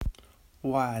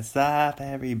What's up,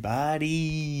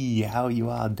 everybody? How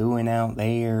you all doing out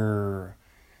there?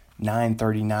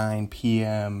 9:39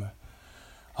 p.m.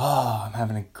 Oh, I'm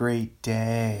having a great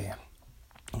day.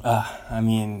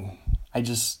 I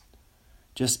just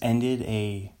ended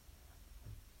a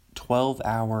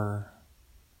 12-hour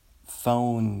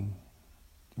phone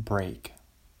break.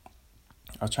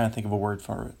 I was trying to think of a word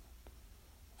for it.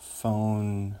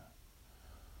 Phone.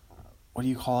 What do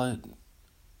you call it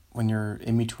when you're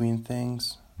in between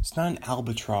things? It's not an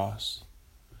albatross.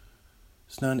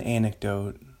 It's not an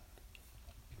anecdote.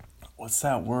 What's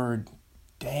that word?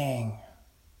 Dang.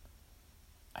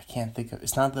 I can't think of.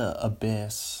 It's not the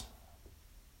abyss.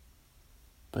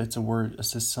 But it's a word.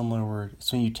 It's a similar word.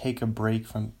 It's when you take a break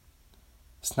from.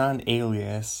 It's not an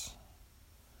alias.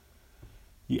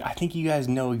 I think you guys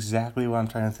know exactly what I'm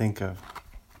trying to think of.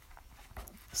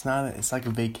 It's not. It's like a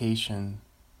vacation.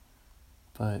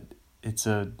 But it's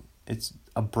a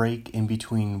break in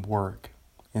between work.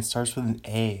 And it starts with an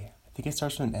A. I think it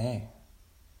starts with an A.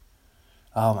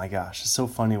 Oh my gosh, it's so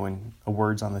funny when a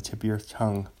word's on the tip of your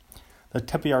tongue. The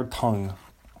tip of your tongue.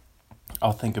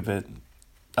 I'll think of it.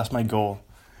 That's my goal.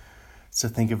 Is to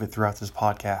think of it throughout this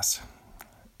podcast.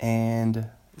 And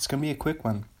it's going to be a quick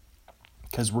one.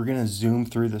 Because we're going to zoom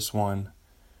through this one.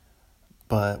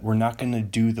 But we're not going to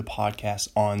do the podcast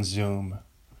on Zoom.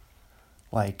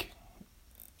 Like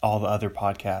all the other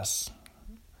podcasts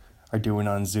are doing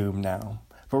on Zoom now.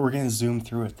 But we're going to zoom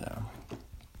through it though.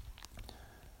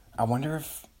 I wonder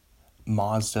if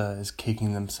Mazda is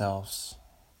kicking themselves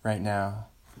right now.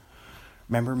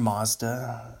 Remember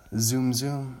Mazda? Zoom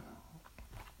Zoom?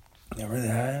 Remember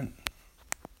that?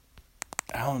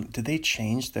 Did they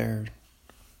change their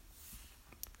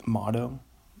motto?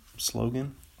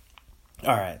 Slogan?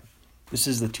 Alright. This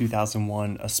is the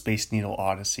 2001 A Space Needle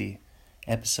Odyssey.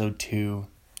 Episode 2.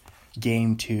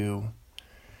 Game 2.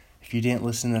 If you didn't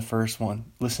listen to the first one,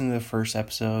 listen to the first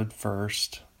episode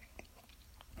first.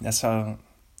 That's how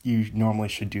you normally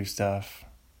should do stuff.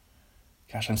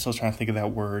 Gosh, I'm still trying to think of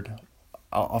that word.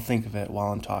 I'll think of it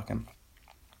while I'm talking.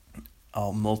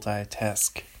 I'll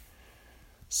multitask.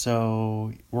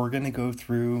 So, we're going to go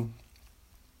through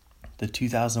the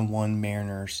 2001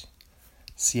 Mariners.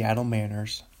 Seattle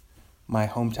Mariners. My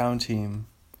hometown team.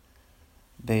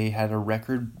 They had a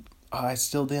record. I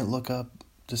still didn't look up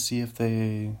to see if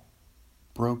they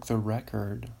broke the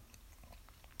record.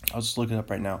 I'll just look it up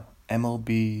right now.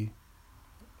 MLB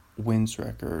wins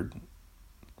record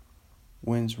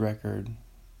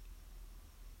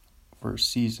for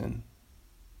season.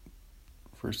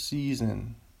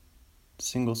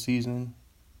 Single season,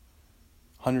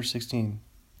 116.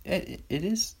 It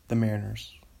is the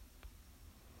Mariners.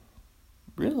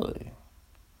 Really?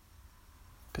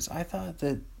 Because I thought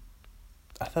that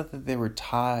they were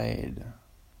tied.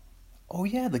 Oh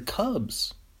yeah, the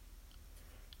Cubs.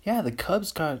 Yeah, the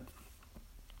Cubs got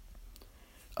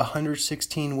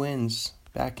 116 wins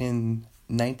back in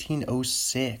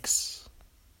 1906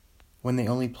 when they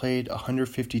only played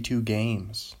 152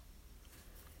 games.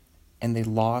 And they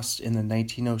lost in the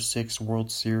 1906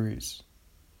 World Series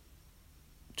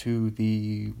to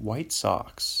the White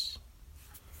Sox.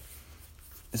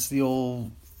 It's the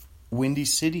old Windy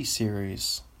City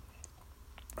series.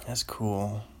 That's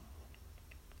cool.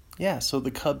 Yeah, so the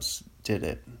Cubs did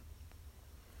it.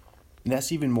 And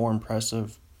that's even more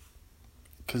impressive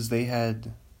because they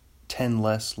had 10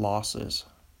 less losses.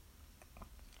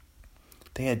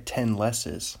 They had 10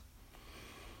 lesses.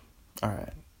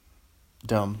 Alright.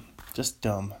 Dumb. Just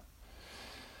dumb.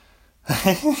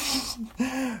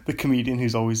 The comedian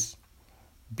who's always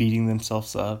beating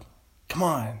themselves up. Come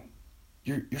on.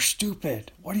 You're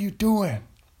stupid. What are you doing?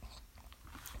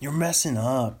 You're messing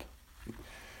up.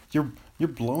 You're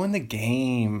blowing the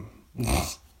game.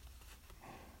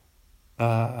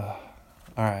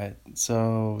 Alright.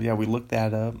 So, yeah, we looked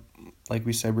that up like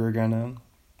we said we were gonna.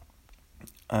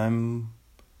 I'm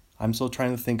still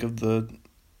trying to think of the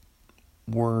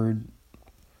word.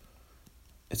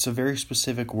 It's a very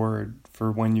specific word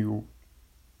for when you're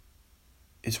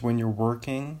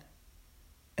working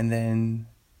and then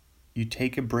you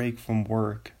take a break from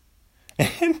work.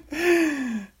 And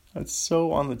that's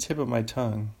so on the tip of my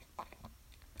tongue.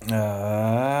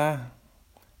 Why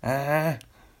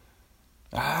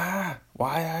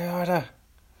I oughta.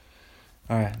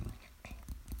 Alright.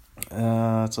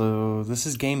 So this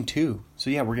is game 2. So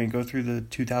yeah, we're going to go through the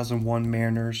 2001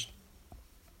 Mariners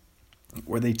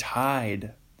where they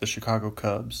tied the Chicago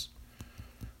Cubs,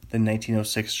 the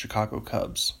 1906 Chicago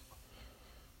Cubs,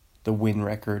 the win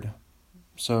record.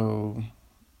 So,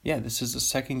 yeah, this is the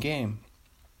second game.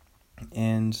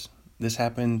 And this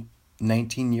happened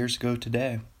 19 years ago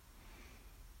today.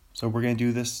 So we're going to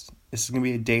do this. This is going to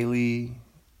be a daily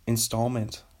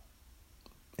installment.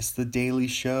 It's the daily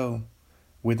show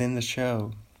within the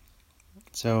show.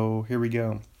 So here we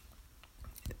go.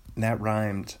 And that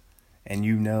rhymed. And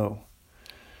you know.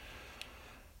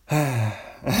 I'm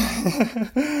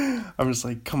just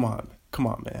like, come on,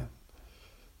 man.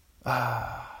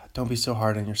 Don't be so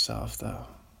hard on yourself, though.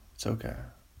 It's okay.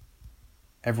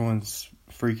 Everyone's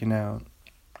freaking out.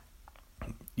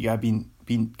 You gotta be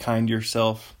kind to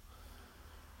yourself,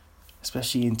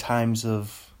 especially in times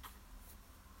of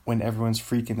when everyone's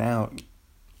freaking out.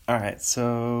 All right,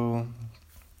 so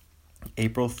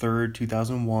April 3rd,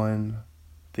 2001,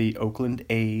 the Oakland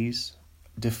A's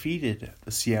defeated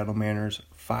the Seattle Mariners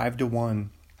 5-1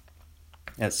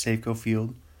 at Safeco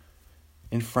Field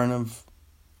in front of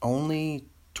only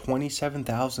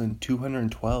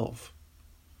 27,212.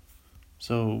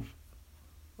 So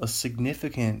a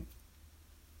significant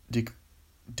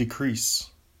decrease.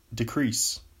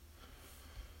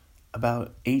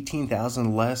 About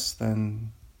 18,000 less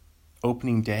than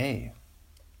opening day.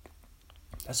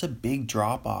 That's a big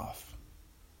drop off.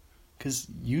 Because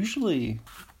usually,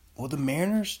 the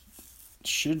Mariners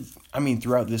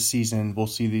throughout this season, we'll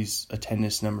see these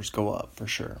attendance numbers go up for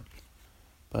sure.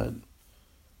 But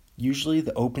usually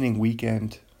the opening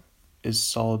weekend is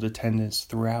solid attendance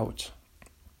throughout.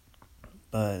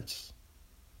 But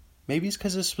maybe it's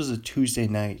because this was a Tuesday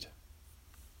night.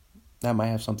 That might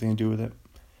have something to do with it.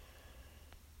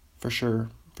 For sure.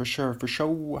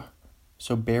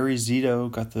 So Barry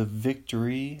Zito got the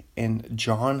victory, and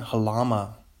John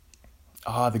Halama.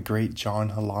 The great John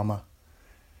Halama.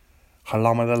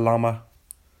 Halama the Llama.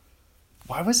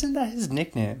 Why wasn't that his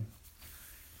nickname?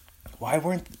 Why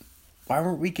weren't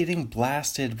we getting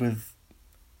blasted with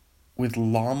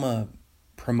llama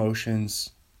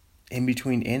promotions in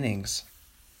between innings?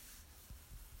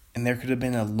 And there could have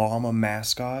been a llama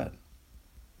mascot.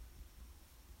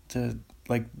 The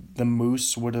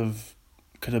Moose could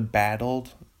have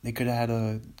battled. They could have had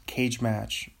a cage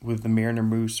match with the Mariner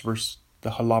Moose versus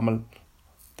the Halama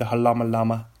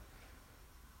Llama.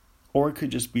 Or it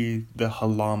could just be the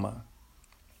Halama.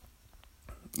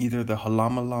 Either the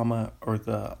Halama Llama or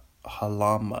the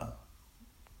Halama.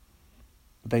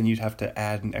 But then you'd have to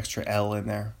add an extra L in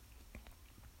there,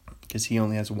 because he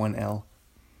only has one L.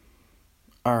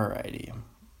 Alrighty.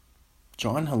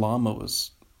 John Halama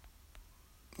was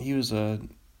the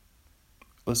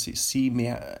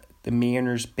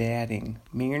Mariners batting.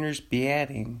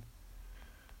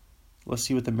 Let's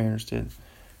see what the Mariners did.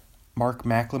 Mark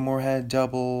McLemore had a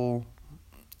double.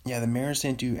 Yeah, the Mariners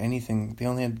didn't do anything. They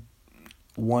only had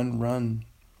one run.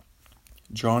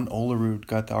 John Olerud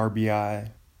got the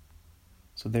RBI.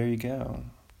 So there you go.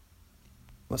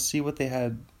 Let's see what they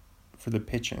had for the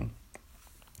pitching.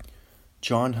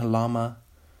 John Halama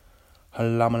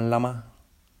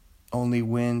only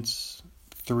went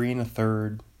 3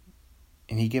 1/3,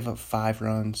 and he gave up 5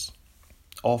 runs.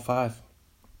 All 5.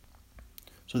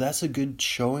 So that's a good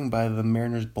showing by the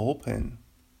Mariners bullpen.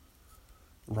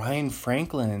 Ryan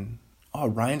Franklin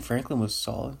was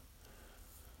solid.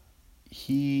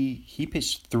 He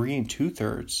pitched 3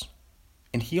 2/3,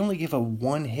 and he only gave up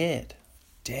 1 hit.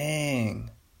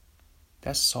 Dang.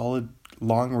 That's solid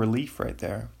long relief right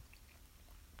there.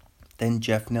 Then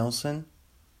Jeff Nelson.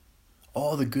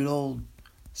 The good old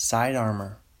side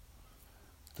armor.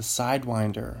 The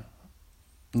sidewinder.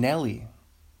 Nelly.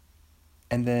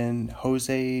 And then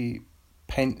Jose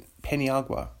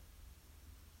Peniagua.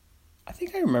 I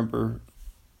think I remember.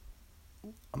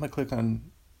 I'm going to click on.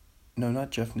 No,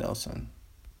 not Jeff Nelson.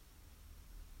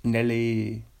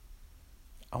 Nelly.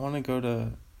 I want to go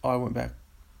to. I went back.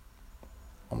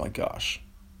 Oh my gosh.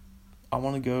 I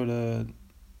want to go to.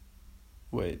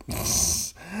 Wait.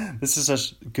 This is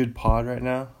such a good pod right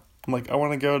now. I'm like, I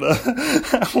want to go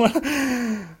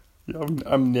to.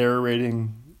 I'm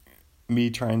narrating me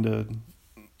trying to.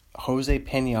 Jose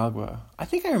Peniagua. I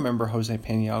think I remember Jose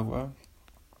Peniagua.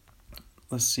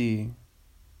 Let's see.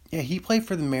 Yeah, he played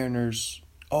for the Mariners.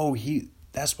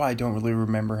 That's why I don't really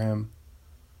remember him.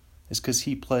 It's because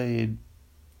he played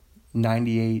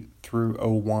 98 through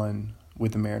 01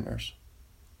 with the Mariners.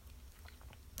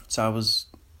 So I was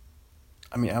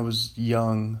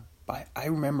young, but I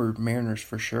remember Mariners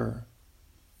for sure.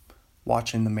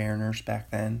 Watching the Mariners back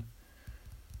then.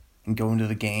 And going to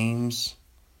the games.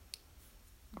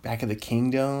 Back at the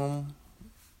Kingdom.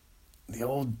 The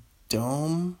old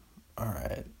dome.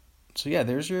 Alright. So yeah,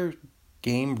 there's your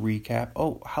game recap.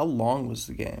 How long was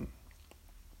the game?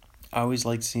 I always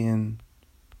like seeing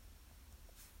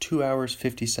 2 hours,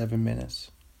 57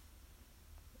 minutes.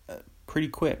 Pretty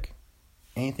quick.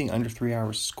 Anything under 3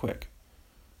 hours is quick.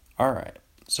 Alright.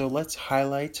 So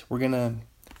we're going to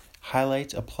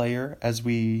highlight a player as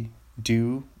we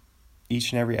do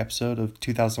each and every episode of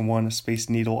 2001: A Space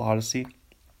Needle Odyssey.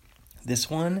 This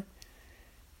one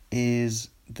is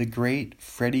the great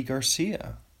Freddie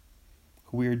Garcia,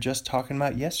 who we were just talking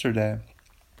about yesterday.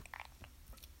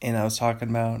 And I was talking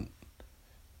about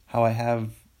how I have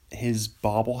his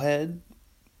bobblehead,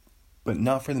 but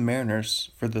not for the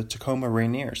Mariners, for the Tacoma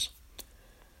Rainiers.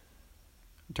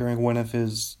 During one of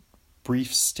his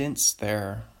brief stints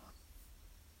there.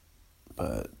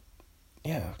 But,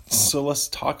 yeah, so let's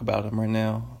talk about him right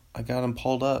now. I got him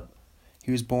pulled up.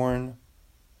 He was born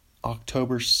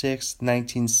October 6th,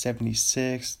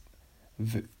 1976,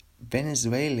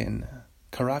 Venezuelan,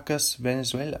 Caracas,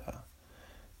 Venezuela.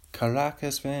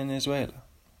 Caracas, Venezuela.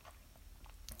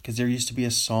 Because there used to be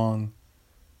a song,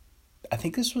 I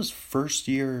think this was first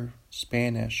year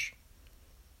Spanish.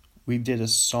 We did a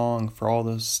song for all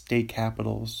the state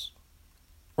capitals,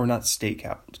 or not state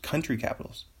capitals, country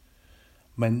capitals.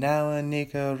 Manila,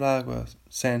 Nicaragua,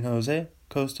 San Jose,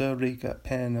 Costa Rica,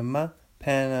 Panama,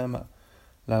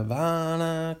 La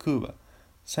Habana, Cuba,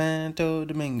 Santo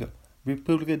Domingo,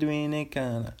 República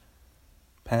Dominicana,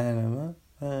 Panama.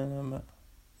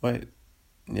 Wait,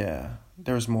 yeah,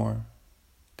 there was more.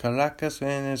 Caracas,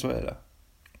 Venezuela.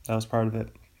 That was part of it.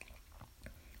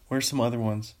 Where's some other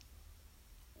ones?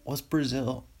 What's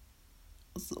Brazil?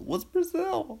 What's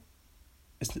Brazil?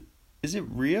 Is it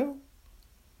Rio?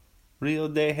 Rio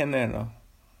de Janeiro.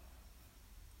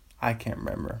 I can't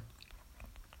remember.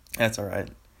 That's alright.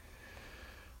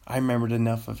 I remembered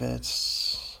enough of it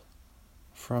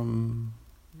from...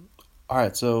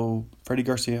 Alright, so Freddie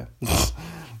Garcia.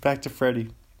 Back to Freddie.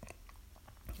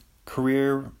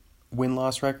 Career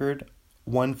win-loss record,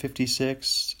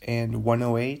 156 and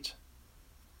 108,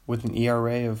 with an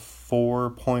ERA of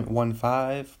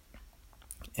 4.15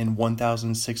 and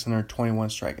 1,621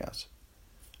 strikeouts.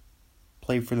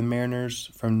 Played for the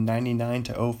Mariners from 99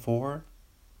 to 04.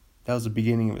 That was the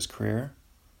beginning of his career.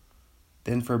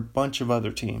 Then for a bunch of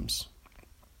other teams,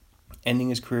 ending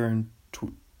his career in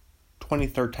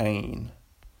 2013.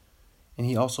 And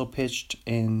he also pitched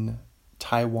in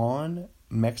Taiwan,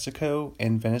 Mexico,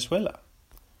 and Venezuela.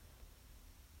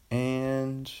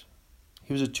 And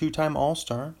he was a 2-time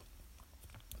All-Star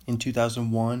in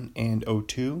 2001 and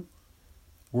 2002.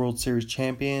 World Series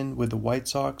champion with the White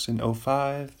Sox in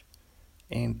 2005.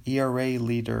 And ERA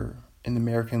leader in the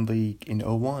American League in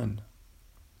 2001.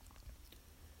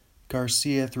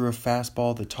 Garcia threw a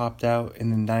fastball that topped out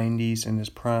in the 90s in his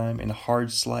prime and a hard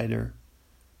slider.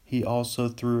 He also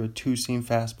threw a 2-seam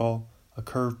fastball, a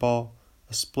curveball,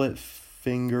 a split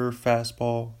finger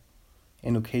fastball,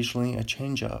 and occasionally a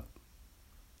changeup.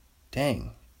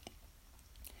 Dang.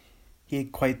 He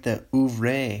had quite the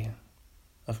oeuvre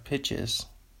of pitches.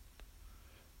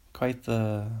 Quite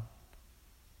the...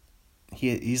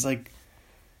 He's like...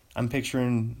 I'm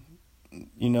picturing,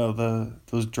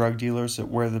 those drug dealers that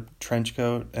wear the trench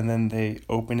coat and then they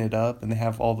open it up and they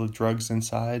have all the drugs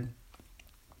inside.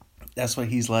 That's what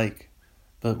he's like,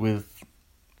 but with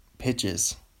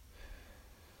pitches.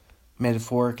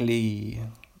 Metaphorically.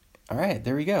 All right,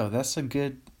 there we go. That's a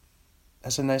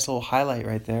nice little highlight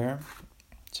right there.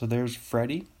 So there's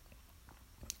Freddie.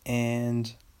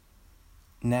 And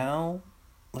now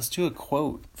let's do a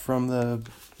quote from the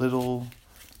little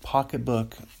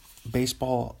pocketbook,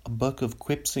 baseball book of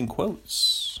quips and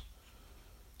quotes.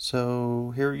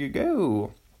 So here you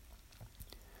go.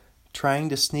 Trying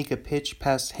to sneak a pitch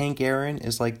past Hank Aaron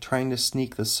is like trying to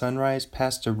sneak the sunrise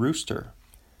past a rooster.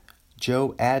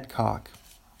 Joe Adcock.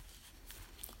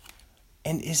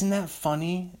 And isn't that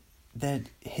funny that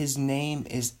his name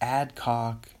is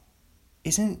Adcock?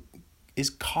 Is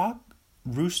cock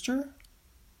rooster?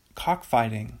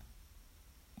 Cockfighting.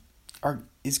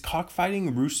 Is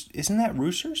cockfighting isn't that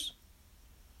roosters?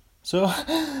 So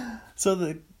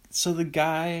the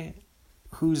guy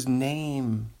whose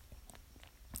name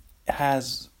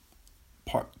has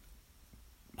part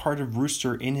of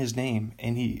rooster in his name,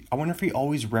 and I wonder if he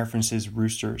always references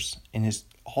roosters in his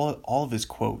all of his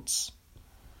quotes.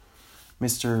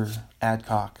 Mr.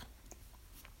 Adcock.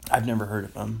 I've never heard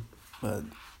of him, but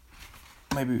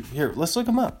maybe here, let's look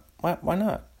him up. Why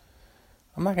not?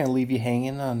 I'm not gonna leave you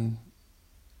hanging on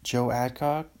Joe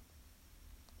Adcock.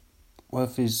 What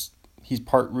if he's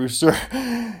part rooster?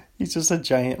 He's just a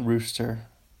giant rooster.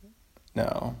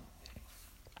 No.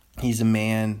 He's a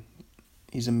man.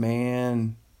 He's a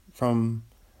man from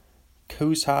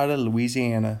Coushatta,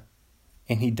 Louisiana.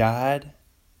 And he died.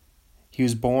 He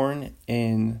was born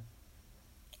in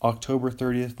October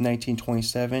 30th,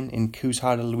 1927 in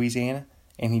Coushatta, Louisiana.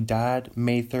 And he died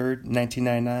May 3rd,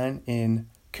 1999 in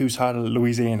Coushatta,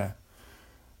 Louisiana.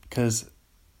 because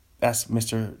that's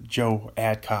Mr. Joe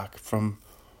Adcock from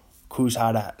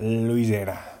Coushatta,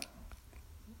 Louisiana.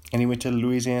 And he went to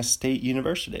Louisiana State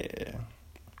University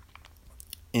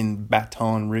in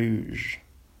Baton Rouge.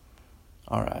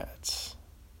 All right.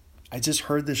 I just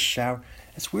heard this shower.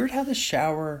 It's weird how the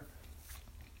shower...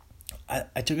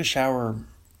 I took a shower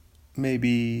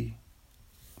maybe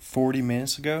 40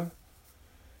 minutes ago,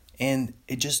 and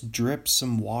it just drips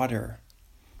some water.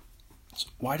 So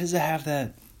why does it have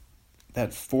that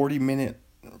 40-minute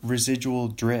residual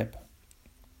drip?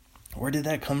 Where did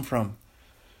that come from?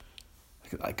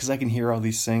 Because I can hear all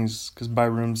these things, because my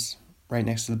room's right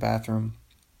next to the bathroom.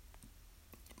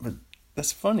 But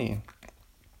that's funny.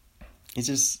 It's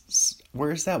just,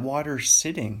 where's that water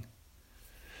sitting?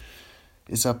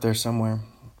 It's up there somewhere.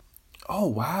 Oh,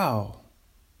 wow.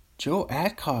 Joe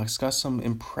Adcock's got some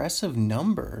impressive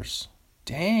numbers.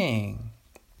 Dang.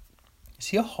 Is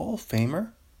he a Hall of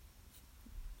Famer?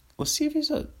 Let's see if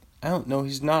he's I don't know,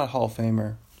 he's not a Hall of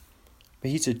Famer.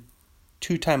 But he's a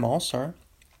 2-time All-Star.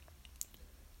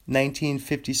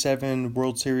 1957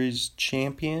 World Series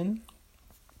champion.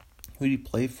 Who did he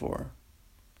play for?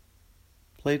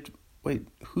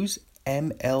 Who's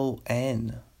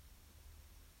MLN?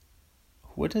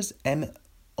 What is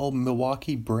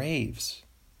Milwaukee Braves?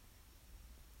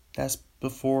 That's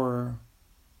before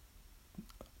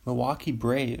Milwaukee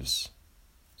Braves.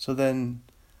 So then,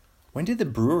 when did the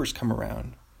Brewers come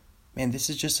around? Man, this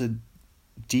is just a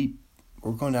deep...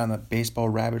 We're going down a baseball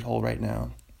rabbit hole right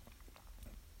now.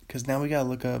 Because now we gotta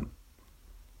look up...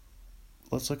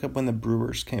 Let's look up when the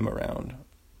Brewers came around.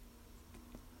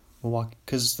 Milwaukee...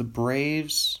 Because the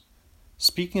Braves...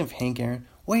 Speaking of Hank Aaron...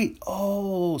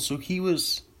 so he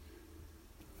was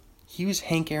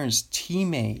Hank Aaron's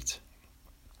teammate.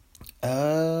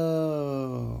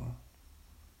 Oh.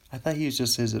 I thought he was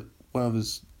just one of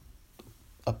his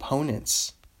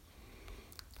opponents.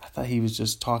 I thought he was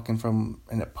just talking from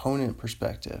an opponent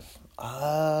perspective.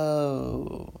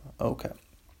 Oh. Okay.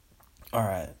 All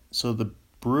right. So the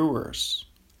Brewers.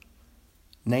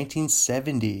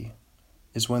 1970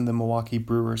 is when the Milwaukee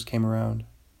Brewers came around.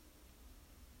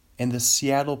 And the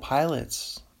Seattle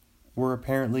Pilots were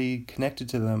apparently connected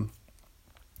to them.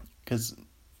 Because,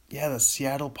 the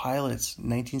Seattle Pilots,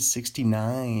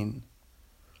 1969.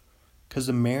 Because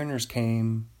the Mariners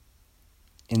came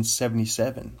in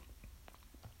 77.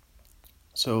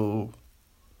 So,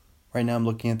 right now I'm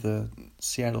looking at the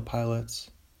Seattle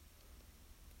Pilots.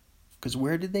 Because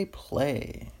where did they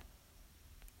play?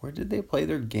 Where did they play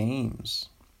their games?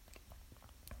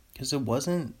 Because it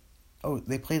wasn't... Oh,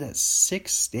 they played at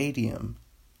Sick's Stadium.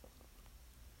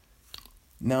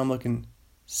 Now I'm looking.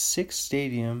 Sick's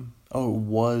Stadium. Oh, it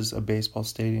was a baseball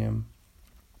stadium.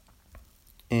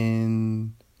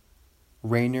 In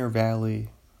Rainier Valley.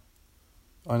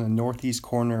 On the northeast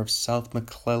corner of South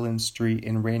McClellan Street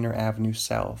and Rainier Avenue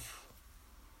South.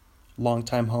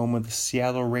 Longtime home of the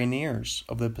Seattle Rainiers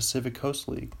of the Pacific Coast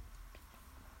League.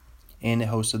 And it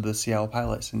hosted the Seattle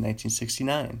Pilots in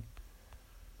 1969.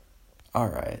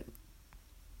 Alright.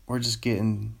 We're just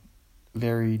getting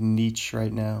very niche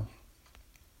right now.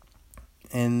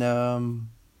 And,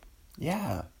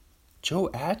 Joe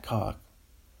Adcock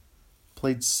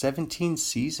played 17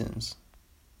 seasons.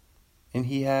 And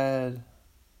he had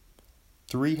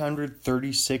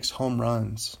 336 home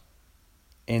runs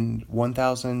and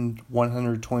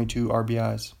 1,122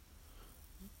 RBIs.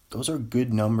 Those are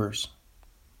good numbers.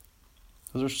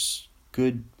 Those are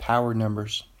good power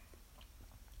numbers.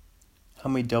 How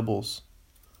many doubles?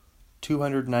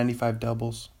 295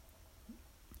 doubles,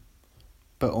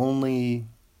 but only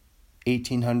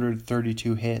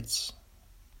 1,832 hits.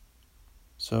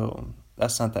 So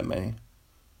that's not that many.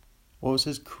 What was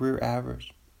his career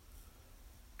average?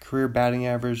 Career batting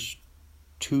average,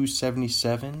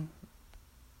 277.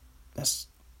 That's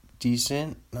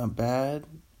decent, not bad.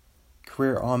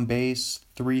 Career on base,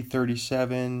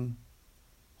 337.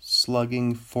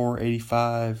 Slugging,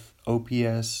 485.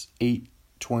 OPS,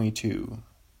 822.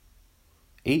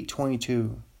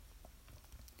 822.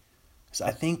 So I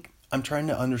think I'm trying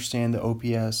to understand the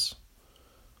OPS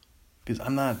because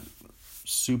I'm not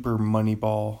super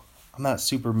Moneyball. I'm not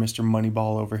super Mr.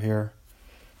 Moneyball over here.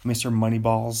 Mr.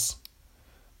 Moneyballs.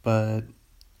 But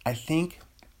I think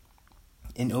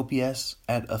an OPS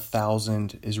at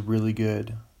 1,000 is really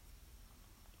good.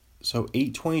 So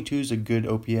 822 is a good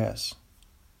OPS.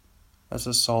 That's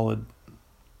a solid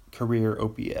career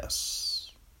OPS.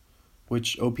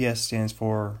 Which OPS stands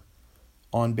for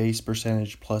on-base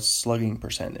percentage plus slugging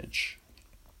percentage.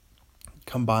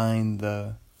 Combine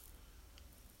the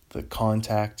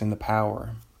contact and the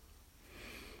power.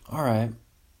 All right.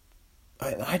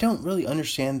 I don't really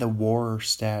understand the WAR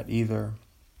stat either.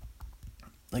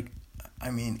 Like,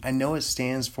 I mean, I know it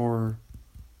stands for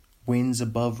wins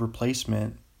above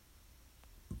replacement,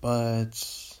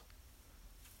 but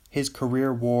his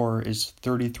career WAR is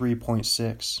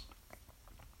 33.6.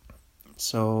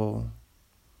 So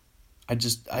I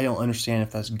don't understand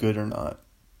if that's good or not.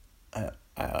 I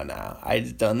don't know. I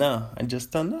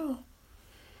just don't know.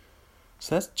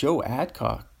 So that's Joe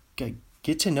Adcock.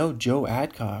 Get to know Joe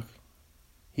Adcock.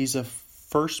 He's a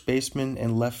first baseman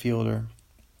and left fielder.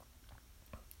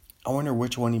 I wonder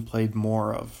which one he played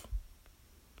more of.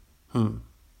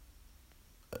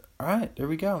 Alright, there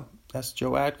we go. That's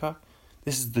Joe Adcock.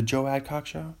 This is the Joe Adcock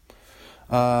Show.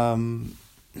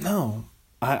 No.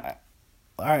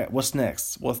 Alright, what's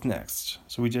next?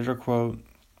 So we did our quote.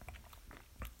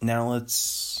 Now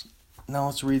let's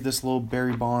read this little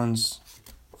Barry Bonds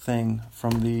thing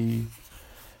from the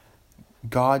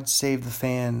God Save the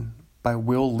Fan by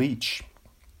Will Leach,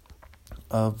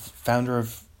 founder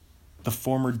of the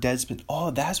former Deadspin. Oh,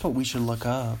 that's what we should look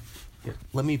up. Here,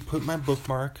 let me put my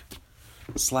bookmark,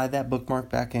 slide that bookmark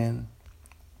back in.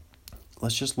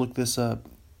 Let's just look this up,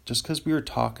 just because we were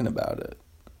talking about it.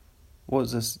 What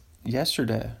was this?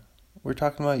 Yesterday. We were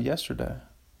talking about it yesterday.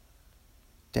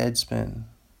 Deadspin.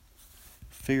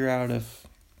 Figure out if...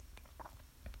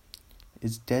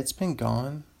 Is Deadspin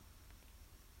gone?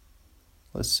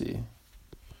 Let's see.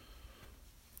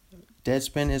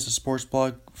 Deadspin is a sports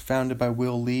blog founded by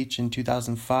Will Leach in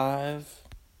 2005.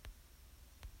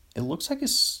 It looks like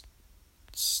it's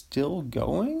still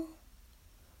going?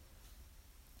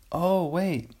 Oh,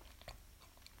 wait.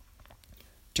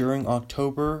 During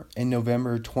October and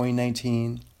November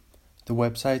 2019, the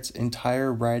website's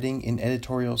entire writing and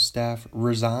editorial staff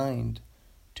resigned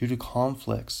due to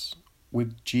conflicts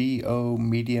with GO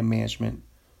Media Management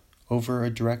over a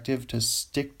directive to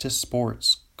stick to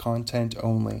sports content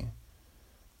only.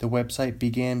 The website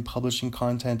began publishing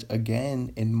content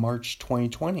again in March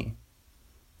 2020.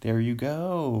 There you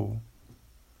go.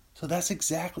 So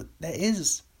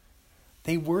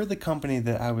they were the company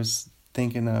that I was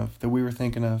thinking of, that we were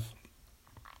thinking of.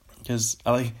 Because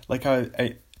I like how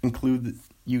I include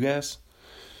you guys.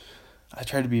 I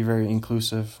try to be very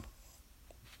inclusive.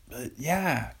 But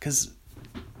yeah, because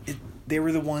they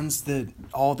were the ones that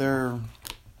all their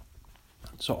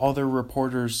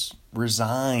reporters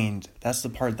resigned. That's the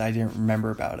part that I didn't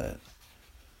remember about it.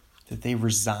 That they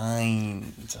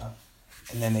resigned.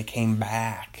 And then they came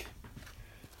back.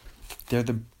 They're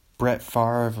the Brett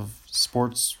Favre of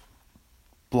sports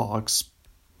blogs.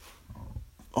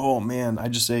 Oh man, I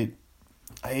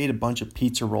ate a bunch of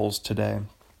pizza rolls today.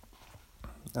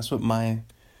 That's what my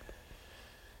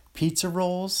pizza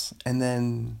rolls and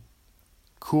then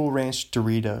Cool Ranch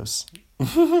Doritos.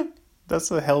 That's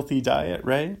a healthy diet,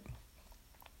 right?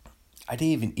 I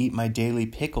didn't even eat my daily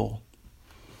pickle.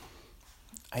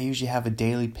 I usually have a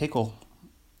daily pickle.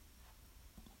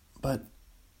 But,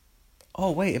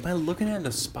 oh wait, am I looking at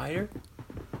a spider?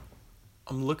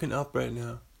 I'm looking up right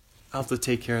now. I'll have to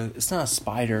take care of it. It's not a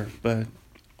spider, but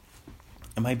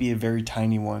it might be a very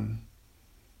tiny one.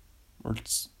 Or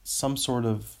it's some sort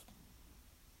of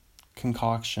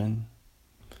concoction.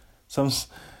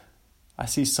 I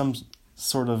see some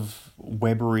sort of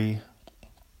webbery.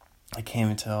 I can't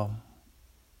even tell.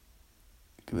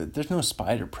 There's no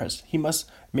spider present.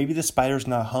 Maybe the spider's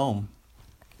not home.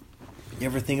 You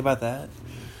ever think about that?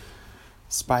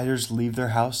 Spiders leave their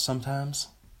house sometimes.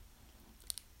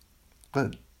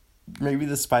 But maybe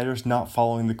the spider's not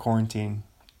following the quarantine.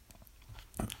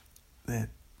 They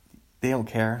don't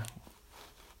care.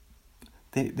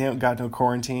 They don't got no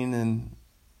quarantine in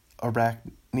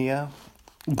Arachnia.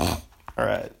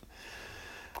 Alright.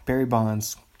 Barry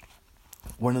Bonds.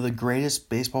 One of the greatest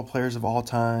baseball players of all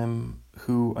time,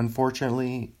 who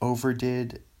unfortunately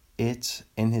overdid it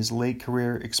in his late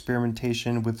career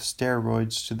experimentation with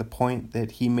steroids to the point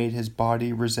that he made his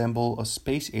body resemble a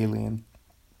space alien.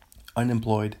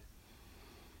 Unemployed.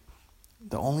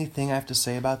 The only thing I have to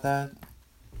say about that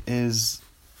is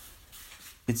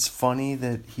it's funny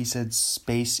that he said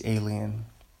space alien.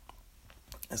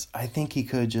 I think he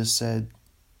could have just said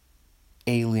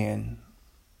alien.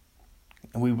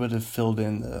 And we would have filled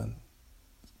in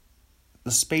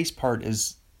the space part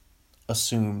is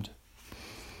assumed.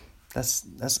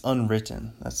 That's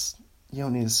unwritten. You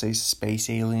don't need to say space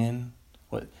alien.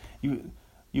 What do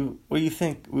you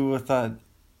think? We would have thought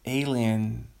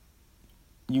alien.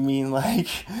 You mean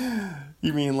like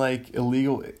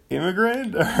illegal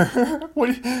immigrant? Or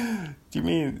what do you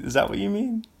mean? Is that what you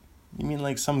mean? You mean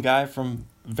like some guy from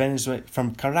Venezuela,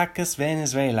 from Caracas,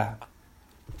 Venezuela?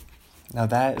 Now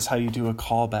that is how you do a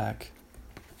callback.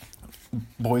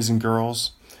 boys and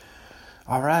girls.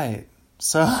 All right.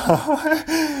 So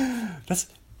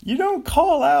you don't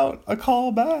call out a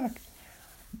call back.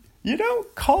 You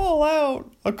don't call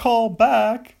out a call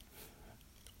back.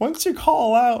 Once you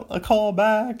call out a call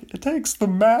back, it takes the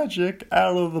magic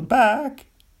out of the back.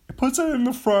 It puts it in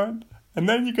the front, and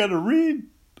then you gotta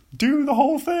redo the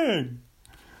whole thing.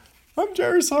 I'm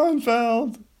Jerry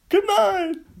Seinfeld. Good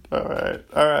night. All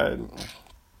right.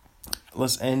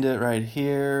 Let's end it right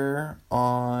here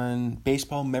on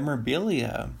baseball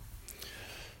memorabilia.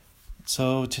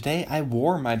 So today I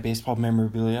wore my baseball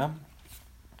memorabilia.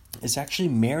 It's actually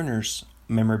Mariners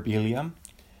memorabilia.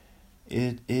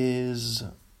 Is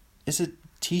a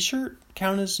t-shirt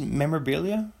count as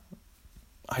memorabilia?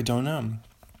 I don't know.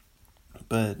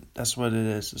 But that's what it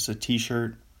is. It's a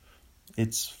t-shirt.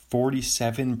 It's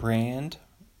 47 brand.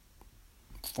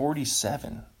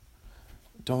 47.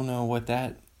 Don't know what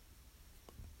that...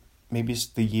 Maybe it's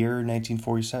the year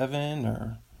 1947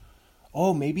 or...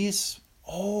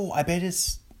 I bet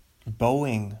it's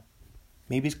Boeing.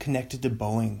 Maybe it's connected to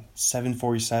Boeing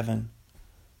 747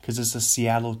 because it's a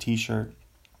Seattle t-shirt.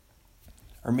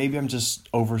 Or maybe I'm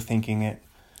just overthinking it.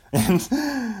 And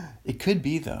it could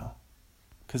be though.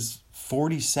 Because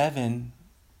 47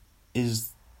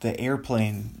 is the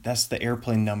airplane. That's the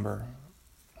airplane number.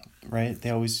 Right?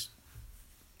 They always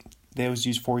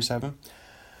use 47.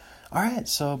 All right,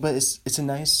 so but it's a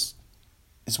nice,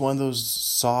 it's one of those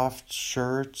soft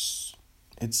shirts.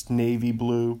 It's navy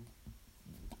blue.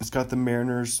 It's got the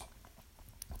Mariners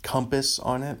compass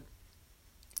on it,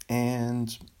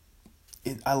 and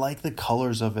I like the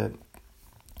colors of it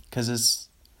because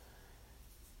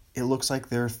it looks like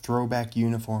they're throwback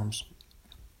uniforms.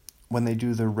 When they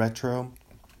do the retro,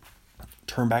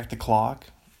 turn back the clock.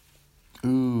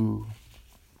 Ooh,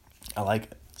 I like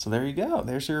it. So there you go.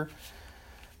 There's your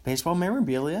baseball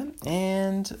memorabilia.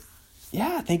 And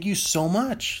yeah, thank you so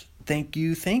much. Thank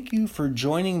you for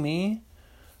joining me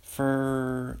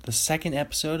for the second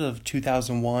episode of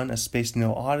 2001 A Space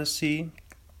No Odyssey.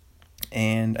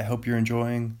 And I hope you're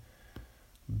enjoying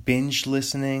binge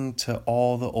listening to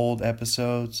all the old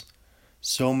episodes.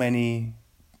 So many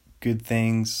good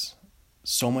things.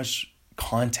 So much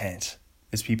content,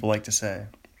 as people like to say.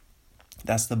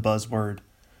 That's the buzzword.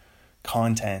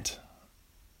 Content.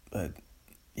 But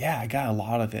yeah, I got a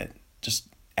lot of it. Just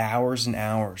hours and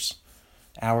hours.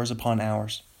 Hours upon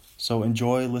hours. So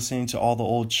enjoy listening to all the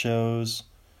old shows.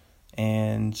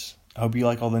 And I hope you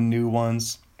like all the new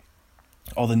ones.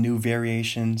 All the new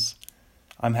variations.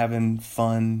 I'm having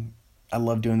fun. I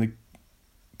love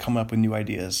coming up with new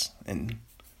ideas and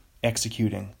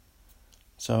executing.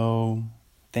 So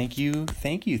thank you.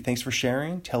 Thanks for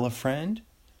sharing. Tell a friend.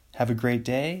 Have a great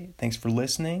day. Thanks for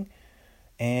listening.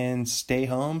 And stay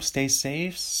home, stay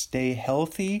safe, stay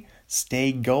healthy,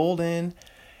 stay golden.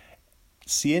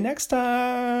 See you next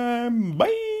time.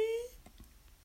 Bye.